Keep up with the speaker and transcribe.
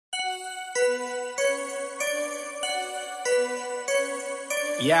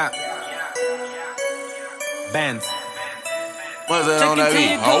Yeah. Bands. What's that on that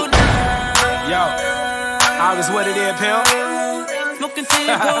beat? Oh. Yo. August, what it is, pimp? Smoking till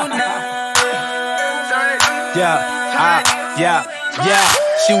you go now. Yeah.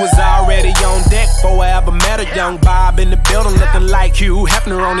 She was already on deck before I ever met her. Young Bob in the building looking like Hugh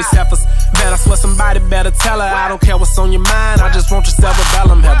Hefner on these heifers. Man, I swear somebody better tell her I don't care what's on your mind, I just want your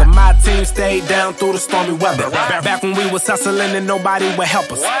cerebellum, Heather. My team stayed down through the stormy weather. Back when we was hustling and nobody would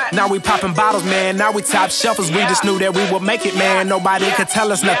help us. Now we popping bottles, man, now we top shelfers. We just knew that we would make it, man. Nobody could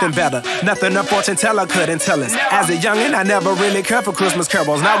tell us nothing better. Nothing a fortune teller couldn't tell us. As a youngin', I never really cared for Christmas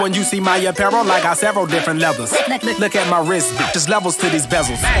carols. Now when you see my apparel, I got several different levels. Look at my wrist, just levels to these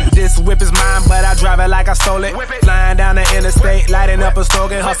bezels. This whip is mine, but I drive it like I stole it. Flying down the interstate, lighting up a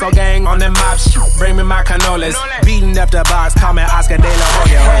slogan. Hustle gang on the mop, bring me my cannolis. Beating up the box, call me Oscar De La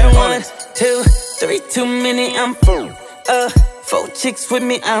Hoya. 1, 2, 3, too many, I'm full. 4 chicks with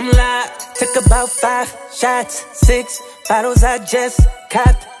me, I'm live. Took about 5 shots, 6 bottles I just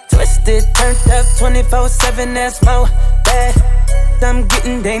copped. Twisted, turned up 24/7, that's more bad. I'm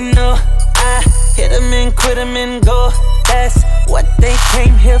getting, they know I hit them and quit them and go. That's what they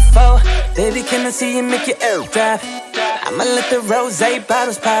came here for. Baby, can I see you make your air drop? I'ma let the rosé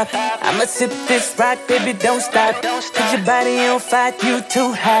bottles pop. I'ma sip this rock, baby, don't stop. Cause your body on fire, you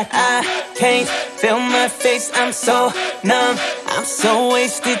too hot. I can't feel my face, I'm so numb. I'm so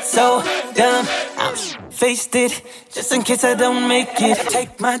wasted, so dumb. I'm faced it, just in case I don't make it.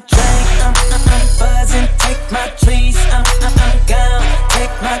 Take my drink, I'm buzzing. Take my trees, I'm gone.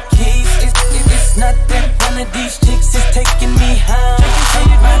 Take my keys, it's nothing. One of these chicks is taking me home.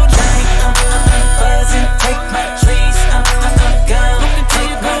 Take my drink, I'm buzzing. Take my trees, I'm gone.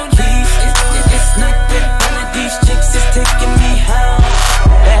 Take my keys, it's nothing. One of these chicks is taking me home.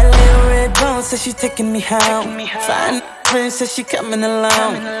 That little red bone says she's taking me home. Fine friend says she coming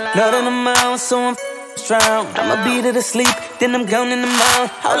along. Know that I'm out, so I'm strong. I'ma beat her to sleep, then I'm gone in the mouth.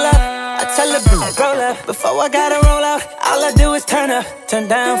 Hold up, I tell her roll up. Before I gotta roll out, all I do is turn up. Turn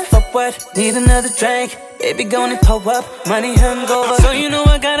down for what? Need another drink. Baby, gonna pull up, money hungover. So you know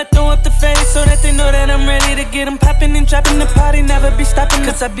I gotta throw up the face, so that they know that I'm ready to get them popping and dropping. The party never be stopping,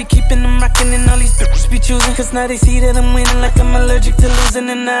 cause I be keeping them rocking and all these bitches be choosing. Cause now they see that I'm winning, like I'm allergic to losing.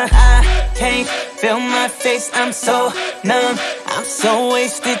 And I can't feel my face, I'm so numb. I'm so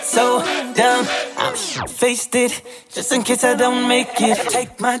wasted, so dumb. I'm faced it, just in case I don't make it.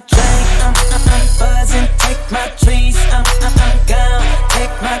 Take my drink, I'm buzzing. Take my trees, I'm gone.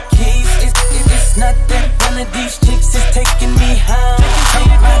 Take my keys, it's nothing. One of these chicks is taking me home.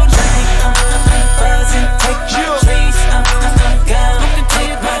 Take my drink, I'm buzzing. Take my trees, I'm gone.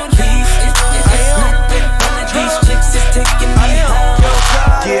 Take my keys, it's nothing. One of these chicks is taking me home.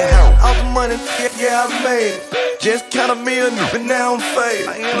 Yeah, all the money, yeah, I made it. Just count a million, but now I'm faded.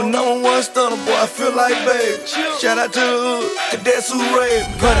 The #1 stunner, boy, I feel like baby. Shout out to the hood, cause that's who raised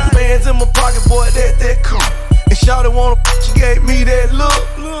me. 100 bands in my pocket, boy, that cool. And shawty wanna, she gave me that look.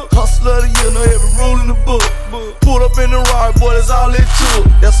 Hustler of the year, know every rule in the book. Pulled up in the Rari, boy, that's all it took.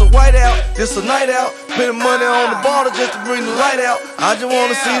 That's a white out, this a night out. Spending money on the bottle just to bring the light out. I just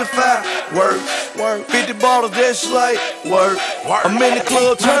wanna see the fire, work. 50 bottles, that's like, work. I'm in the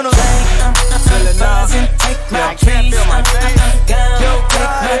club, turn up. Take my trees, I'm gone. Take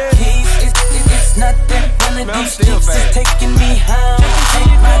my keys, it's nothing. One of these chicks is taking me home.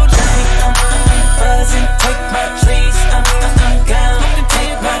 Take my drink, I'm buzzing. Take my trees, I'm gone.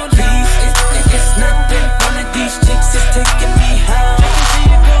 Take my keys, it's nothing. One of these chicks is taking me home.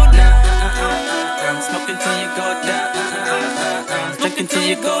 Smoking till you go down. Drinking till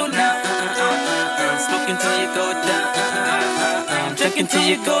you go down. Smoking till you go down. Drinking till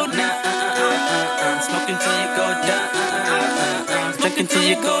you go down. Smoking till you go down. Drinking till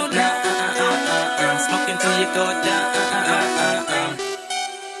you go down. Smoking till you go down.